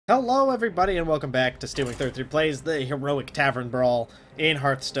Hello everybody and welcome back to stealwing33 Plays the heroic Tavern Brawl in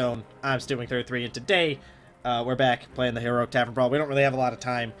Hearthstone. I'm stealwing33 and today we're back playing the heroic Tavern Brawl. We don't really have a lot of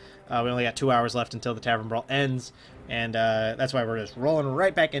time. We only got 2 hours left until the Tavern Brawl ends, and that's why we're just rolling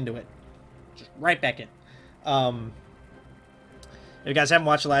right back into it. Just right back in. If you guys haven't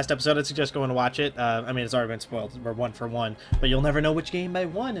watched the last episode, I'd suggest going to watch it. I mean, it's already been spoiled. We're 1 for 1, but you'll never know which game I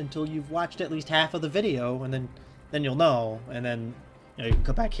won until you've watched at least half of the video, and then you'll know, and then you can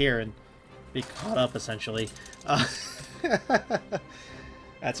come back here and be caught up, essentially. That's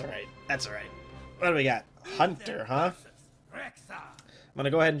alright. That's alright. What do we got? Hunter, huh? I'm going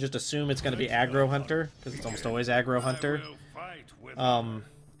to go ahead and just assume it's going to be aggro hunter, because it's almost always aggro hunter. And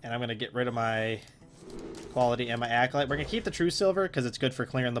I'm going to get rid of my quality and my acolyte. We're going to keep the true silver, because it's good for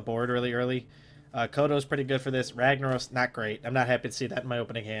clearing the board really early. Kodo's pretty good for this. Ragnaros, not great. I'm not happy to see that in my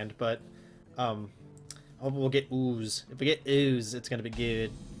opening hand, but hope we'll get ooze. If we get ooze, it's going to be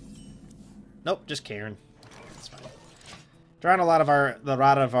good. Nope, just Karen. That's fine. Drawing a lot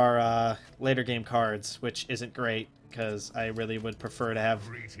of our later game cards, which isn't great, because I really would prefer to have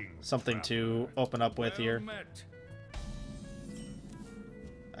something to open up with here.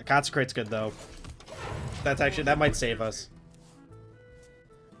 Consecrate's good, though. That might save us.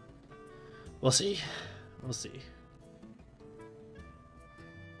 We'll see. We'll see.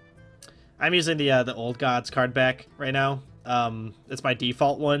 I'm using the Old Gods card back right now. It's my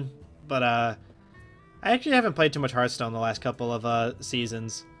default one, but I actually haven't played too much Hearthstone the last couple of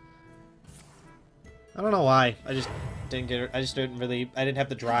seasons. I don't know why. I just didn't get it. I didn't have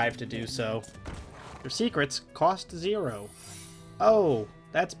the drive to do so. Your secrets cost 0. Oh,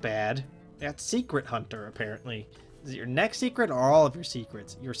 that's bad. That's Secret Hunter, apparently. Is it your next secret or all of your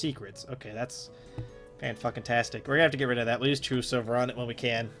secrets? Your secrets. Okay, that's fan-fucking-tastic. We're gonna have to get rid of that. We'll use True Silver on it when we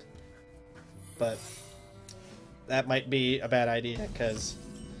can. But that might be a bad idea, because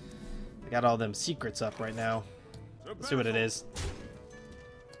I got all them secrets up right now. Let's see what it is.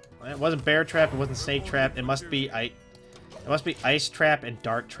 It wasn't Bear Trap, it wasn't Snake Trap, it must be Ice Trap and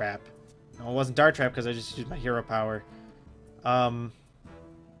Dart Trap. No, it wasn't Dart Trap because I just used my hero power.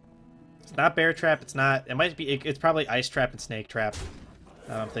 It's not Bear Trap, it's not... It's probably Ice Trap and Snake Trap.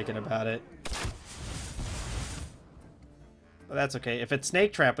 Now I'm thinking about it. But that's okay. If it's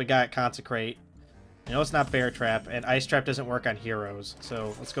Snake Trap, we got Consecrate. I know it's not Bear Trap, and Ice Trap doesn't work on heroes,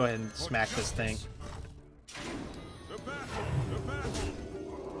 so let's go ahead and smack this thing.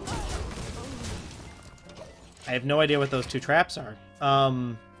 I have no idea what those two traps are.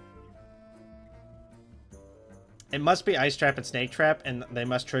 It must be Ice Trap and Snake Trap, and they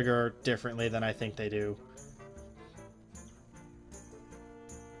must trigger differently than I think they do.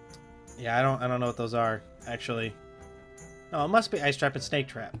 Yeah, I don't know what those are, actually. No, it must be Ice Trap and Snake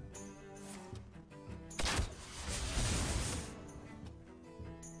Trap.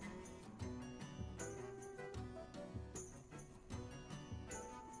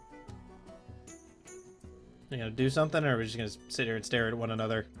 You gonna do something, or are we just gonna sit here and stare at one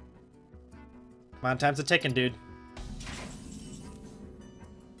another? Come on, time's a ticking, dude.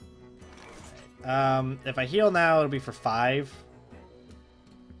 If I heal now, it'll be for 5.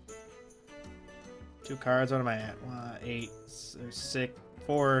 2 cards. What am I at? 8, 6,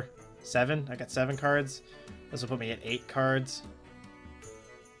 4, 7. I got 7 cards. This will put me at 8 cards.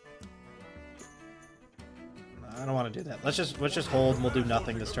 I don't want to do that. Let's just hold, and we'll do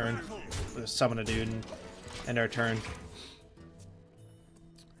nothing this turn. We'll just summon a dude and end our turn.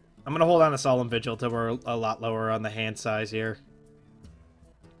 I'm gonna hold on to Solemn Vigil till we're a lot lower on the hand size here.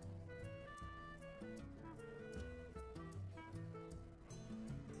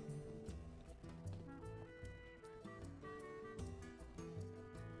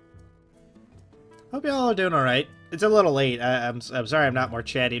 Hope y'all are doing alright. It's a little late. I'm sorry I'm not more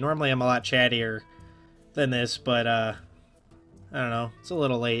chatty. Normally I'm a lot chattier than this, but I don't know. It's a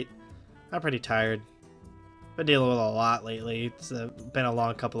little late. I'm pretty tired. Been dealing with a lot lately. It's been a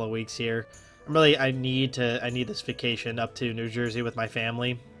long couple of weeks here. I need this vacation up to New Jersey with my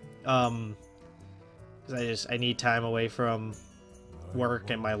family. Because I need time away from work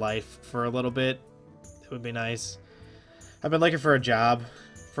and my life for a little bit. It would be nice. I've been looking for a job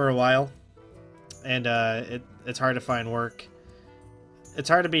for a while, and it's hard to find work. It's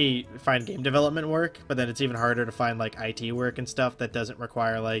hard to find game development work, but then it's even harder to find like IT work and stuff that doesn't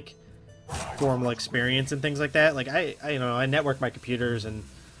require like formal experience and things like that. Like I network my computers, and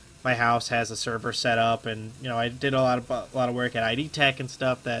my house has a server set up, and I did a lot of work at ID Tech and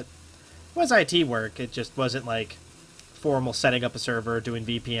stuff that was IT work. It just wasn't like formal setting up a server, doing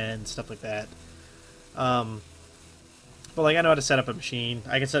VPN, stuff like that. But like I know how to set up a machine.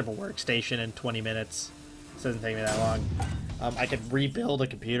 I can set up a workstation in 20 minutes. It doesn't take me that long. I could rebuild a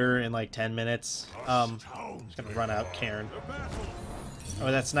computer in like 10 minutes. Just gonna run out Cairn.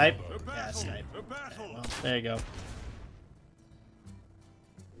 Oh, that snipe? Yeah, snipe. Okay, well, there you go.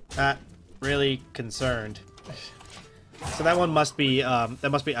 Not really concerned. So that one must be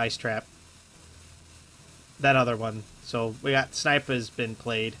Ice Trap. That other one. So we got snipe has been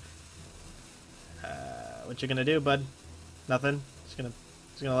played. What you gonna do, bud? Nothing. Just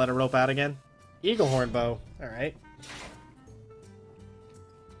gonna let it rope out again. Eagle horn bow. All right.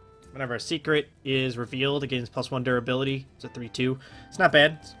 Whenever a secret is revealed, it gains +1 durability. It's a 3/2. It's not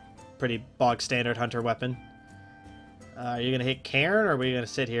bad. It's a pretty bog standard hunter weapon. Are you gonna hit Cairn, or are we gonna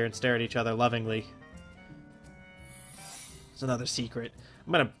sit here and stare at each other lovingly? It's another secret.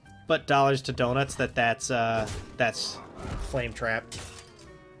 I'm gonna put dollars to donuts that's flame trap.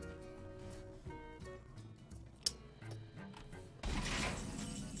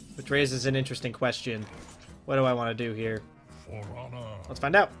 Which raises an interesting question. What do I want to do here? Let's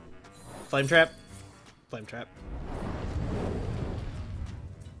find out. Flame trap. Flame trap.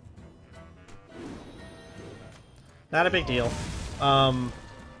 Not a big deal.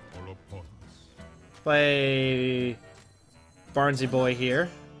 Play Barnsey Boy here.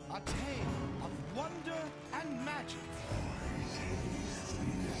 A tale of wonder and magic.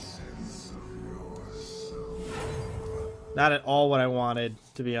 Not at all what I wanted,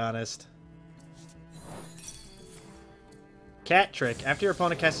 to be honest. Cat Trick. After your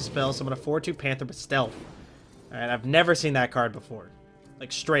opponent casts a spell, summon a 4/2 Panther with Stealth. Alright, I've never seen that card before.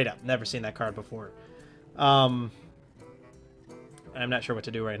 Like, straight up, never seen that card before. I'm not sure what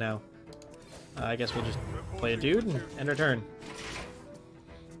to do right now. I guess we'll just play a dude and end our turn.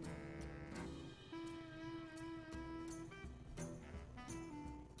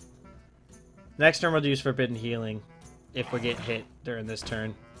 Next turn we'll use Forbidden Healing if we get hit during this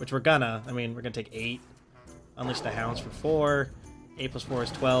turn, which we're gonna. I mean, we're gonna take 8. Unleash the Hounds for 4. 8 + 4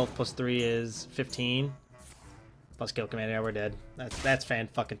 is 12. + 3 is 15. Plus kill command. Yeah, we're dead. That's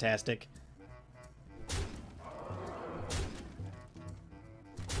fan-fucking-tastic.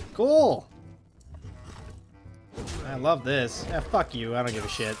 Cool. I love this. Yeah, fuck you. I don't give a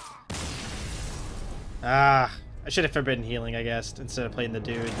shit. Ah, I should have Forbidden Healing, I guess, instead of playing the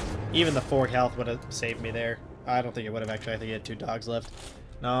dude. Even the 4 health would have saved me there. I don't think it would have, actually. I think he had 2 dogs left.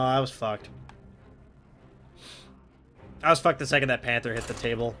 No, I was fucked. I was fucked the second that Panther hit the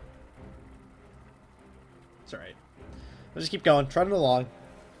table. It's alright. We'll just keep going, trotting along.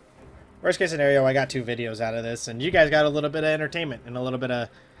 Worst case scenario, I got 2 videos out of this, and you guys got a little bit of entertainment and a little bit of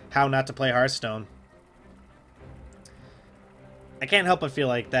how not to play Hearthstone. I can't help but feel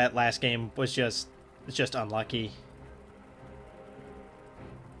like that last game was just unlucky.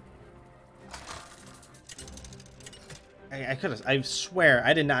 I swear,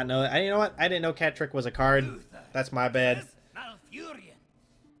 I did not know. You know what? I didn't know Cat Trick was a card. That's my bad.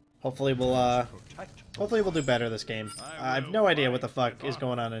 Hopefully we'll do better this game. I have no idea what the fuck is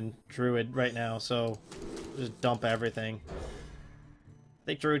going on in Druid right now, so just dump everything. I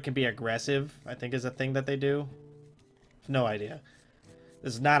think Druid can be aggressive, I think is a thing that they do. No idea.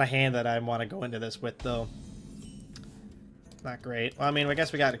 This is not a hand that I want to go into this with, though. Not great. Well, I mean, I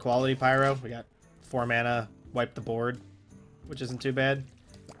guess we got Equality Pyro. We got 4 mana, wipe the board, which isn't too bad.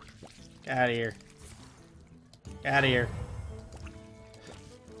 Get out of here. Get out of here.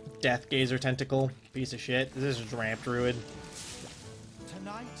 Death Gazer Tentacle. Piece of shit. This is Ramp Druid.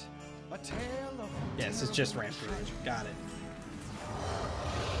 Tonight, a tale of yes, it's just Ramp Druid. Got it.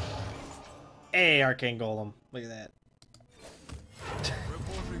 Hey, Arcane Golem. Look at that.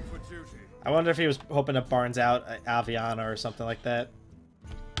 I wonder if he was hoping to Barnes out Aviana or something like that.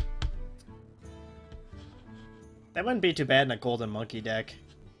 That wouldn't be too bad in a Golden Monkey deck.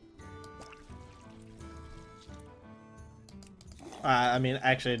 I mean,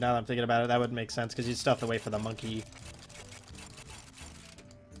 actually, now that I'm thinking about it, that would make sense, because you'd still have to wait for the monkey.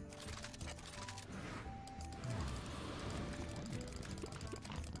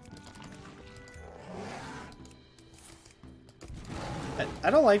 I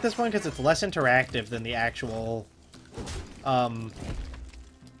don't like this one because it's less interactive than the actual, like,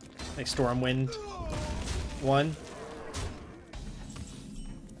 Stormwind one.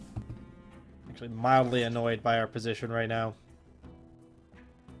 Actually, mildly annoyed by our position right now.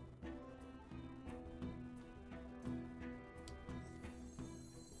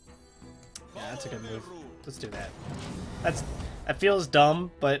 Yeah, that's a good move. Let's do that. That feels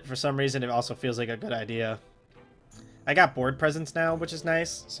dumb, but for some reason it also feels like a good idea. I got board presence now, which is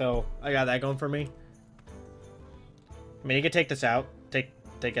nice, so I got that going for me. I mean, you could take this out, take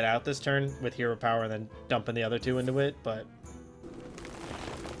it out this turn with hero power and then dumping the other 2 into it, but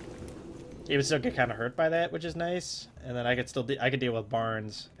He would still get kind of hurt by that, which is nice. And then I could still I could deal with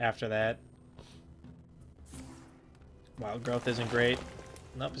Barnes after that. Wild growth isn't great.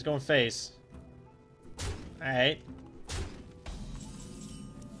 Nope, he's going face. Alright.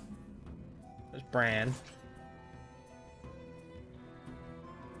 There's Bran.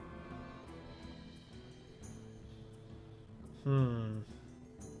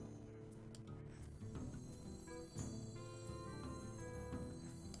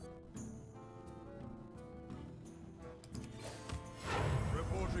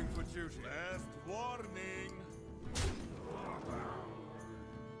 Reporting for duty. Last warning.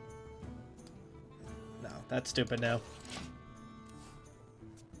 No, that's stupid now.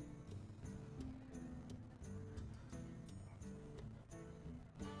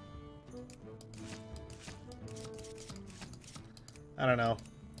 I don't know.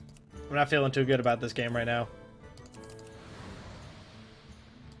 I'm not feeling too good about this game right now.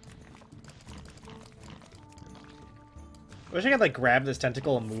 I wish I could like grab this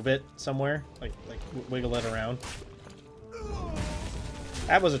tentacle and move it somewhere, like wiggle it around.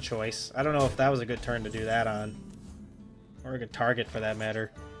 That was a choice. I don't know if that was a good turn to do that on, or a good target for that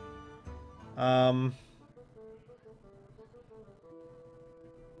matter.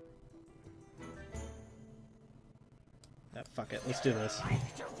 Fuck it, let's do this.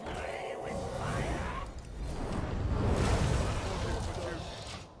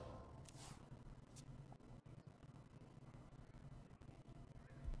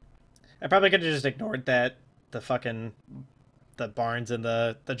 I probably could have just ignored that, the Barnes and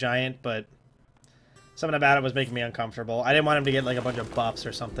the Giant, but something about it was making me uncomfortable. I didn't want him to get like a bunch of buffs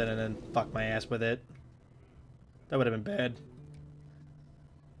or something and then fuck my ass with it. That would have been bad.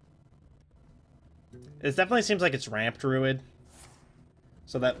 It definitely seems like it's ramped Druid,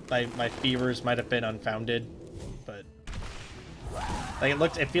 so that my fevers might have been unfounded, but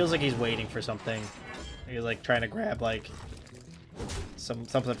like it feels like he's waiting for something. He's like trying to grab like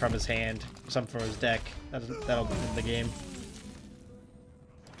something from his hand, something from his deck. That'll win the game.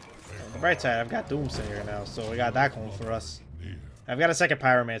 On the bright side, I've got Doomsayer now, so we got that going for us. I've got a second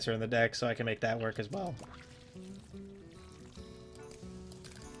Pyromancer in the deck, so I can make that work as well.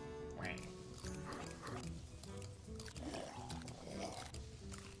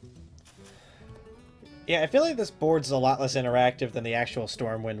 Yeah, I feel like this board's a lot less interactive than the actual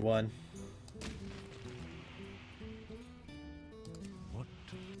Stormwind one. What?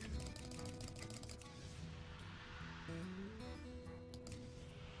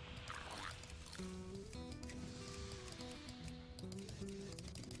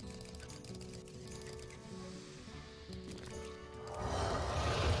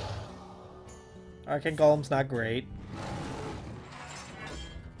 Arcane Golem's not great.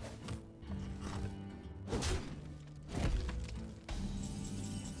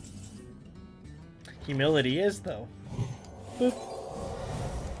 Humility is, though. Boop.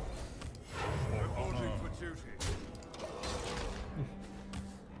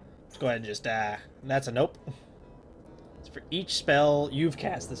 Let's go ahead and just that's a nope. It's for each spell you've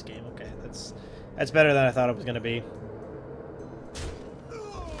cast this game. Okay, that's better than I thought it was gonna be.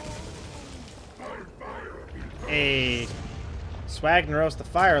 Hey, Swagneros the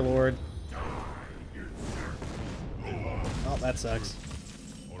Fire Lord. Oh, that sucks.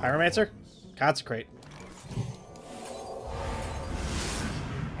 Pyromancer? Consecrate.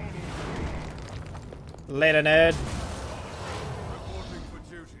 Later, nerd.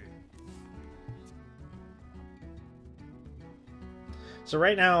 So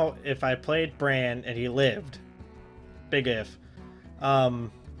right now, if I played Bran and he lived, big if, I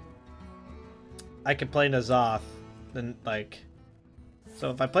could play N'Zoth, then like, so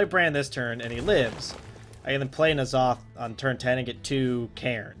if I play Bran this turn and he lives, I can then play N'Zoth on turn 10 and get 2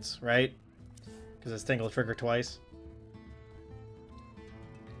 Cairns, right? Because this thing will trigger twice.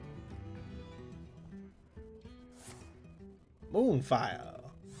 Moonfire.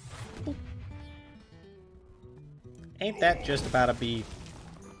 Boop. Ain't that just about a bee?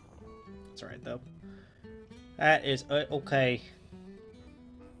 It's alright, though. That is okay.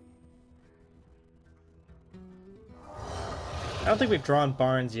 I don't think we've drawn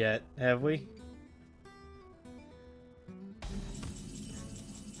Barnes yet, have we?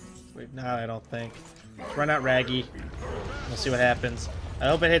 We've not, I don't think. Let's run out Raggy. We'll see what happens. I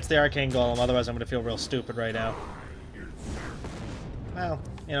hope it hits the Arcane Golem, otherwise I'm going to feel real stupid right now. Well,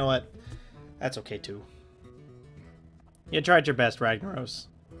 you know what? That's okay, too. You tried your best, Ragnaros.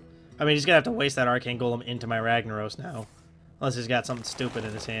 I mean, he's going to have to waste that Arcane Golem into my Ragnaros now. Unless he's got something stupid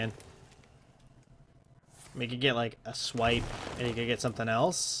in his hand. I mean, he could get, like, a swipe, and he could get something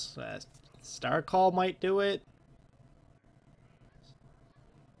else. Star Call might do it.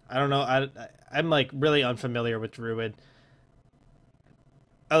 I don't know. I'm like really unfamiliar with Druid.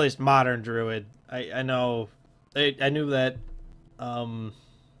 At least modern Druid. I know. I knew that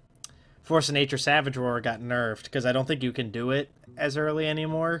Force of Nature Savage Roar got nerfed because I don't think you can do it as early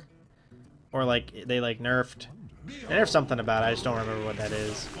anymore. Or like they like nerfed. They nerfed something about it. I just don't remember what that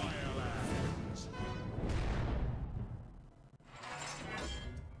is.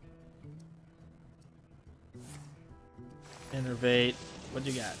 Innervate. What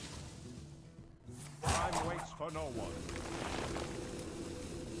you got? Time waits for no one.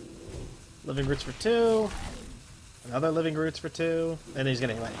 Living Roots for 2. Another Living Roots for 2. And he's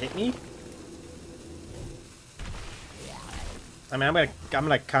gonna what, hit me? I mean, I'm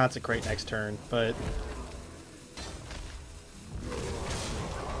gonna consecrate next turn, but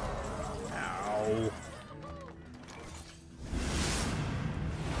ow.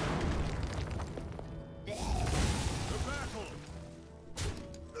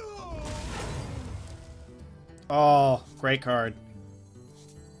 Oh, great card.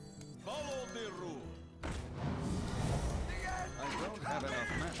 Follow the rule. I don't have enough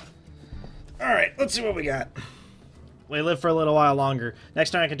mana. Alright, let's see what we got. We live for a little while longer. Next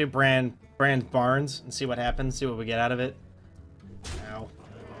time I can do Brand Barnes and see what happens, see what we get out of it. Ow.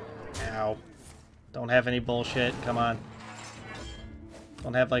 Ow. Don't have any bullshit, come on.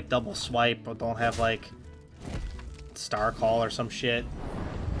 Don't have like double swipe, or don't have like Star Call or some shit.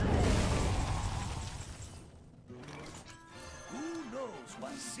 Who knows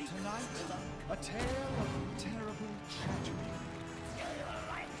what tonight? A tale of terrible tragedy.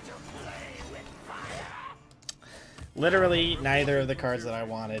 Literally neither of the cards that I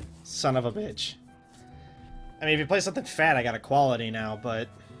wanted. Son of a bitch. I mean, if you play something fat, I got a quality now, but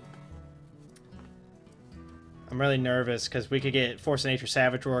I'm really nervous because we could get Force of Nature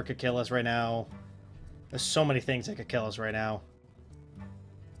Savage Roar could kill us right now. There's so many things that could kill us right now.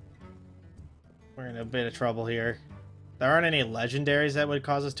 We're in a bit of trouble here. There aren't any legendaries that would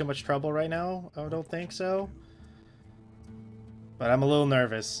cause us too much trouble right now. I don't think so. But I'm a little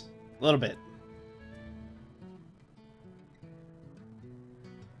nervous. A little bit.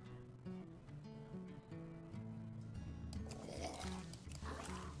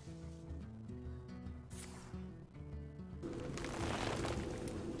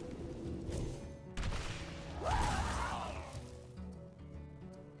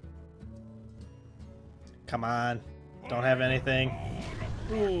 Come on. Don't have anything.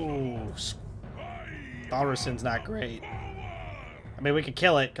 Ooh. Balrusin's not great. I mean, we could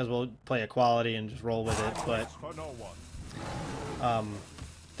kill it because we'll play equality and just roll with it, but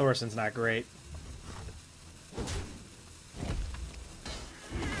Thorson's not great.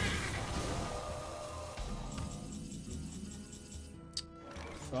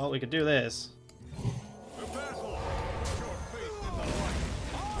 Well, we could do this.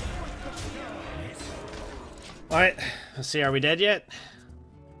 Alright, let's see, are we dead yet?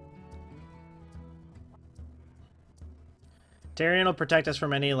 Tarion will protect us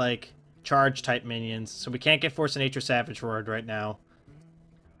from any, like, charge-type minions, so we can't get Force of Nature Savage Roared right now.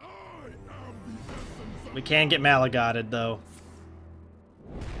 We can get Malagodded, though.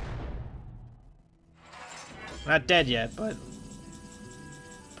 We're not dead yet, but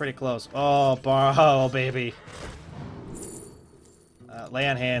pretty close. Oh, baby. Lay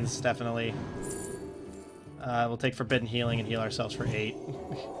on hands, definitely. We'll take Forbidden Healing and heal ourselves for 8.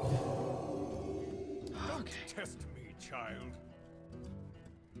 Okay. Test me, child.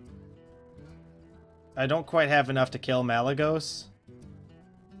 I don't quite have enough to kill Malagos,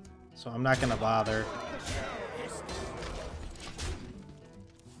 so I'm not gonna bother.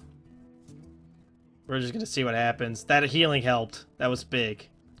 We're just gonna see what happens. That healing helped. That was big.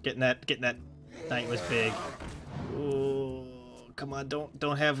 Getting that knight was big. Ooh, come on!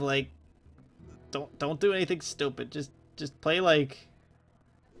 Don't have like. Don't do anything stupid. Just play like.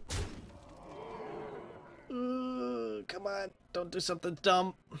 Come on! Don't do something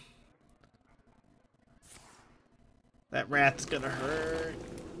dumb. That wrath's gonna hurt,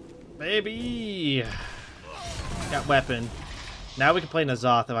 baby. Got weapon. Now we can play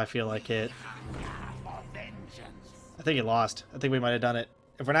N'Zoth if I feel like it. I think he lost. I think we might have done it.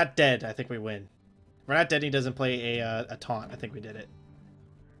 If we're not dead, I think we win. If we're not dead, and he doesn't play a taunt. I think we did it.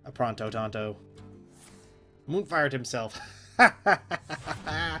 A pronto tonto. Moonfired himself. I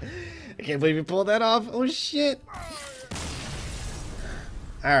can't believe he pulled that off. Oh shit.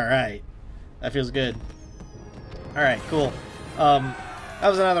 Alright. That feels good. Alright, cool. That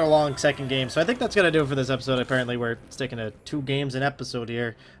was another long second game, so I think that's going to do it for this episode. Apparently, we're sticking to 2 games an episode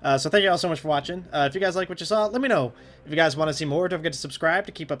here. So thank you all so much for watching. If you guys like what you saw, let me know. If you guys want to see more, don't forget to subscribe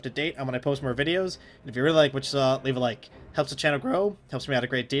to keep up to date on when I post more videos. And if you really like what you saw, leave a like. Helps the channel grow, helps me out a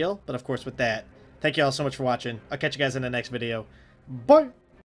great deal. But of course, with that, thank you all so much for watching. I'll catch you guys in the next video. Bye!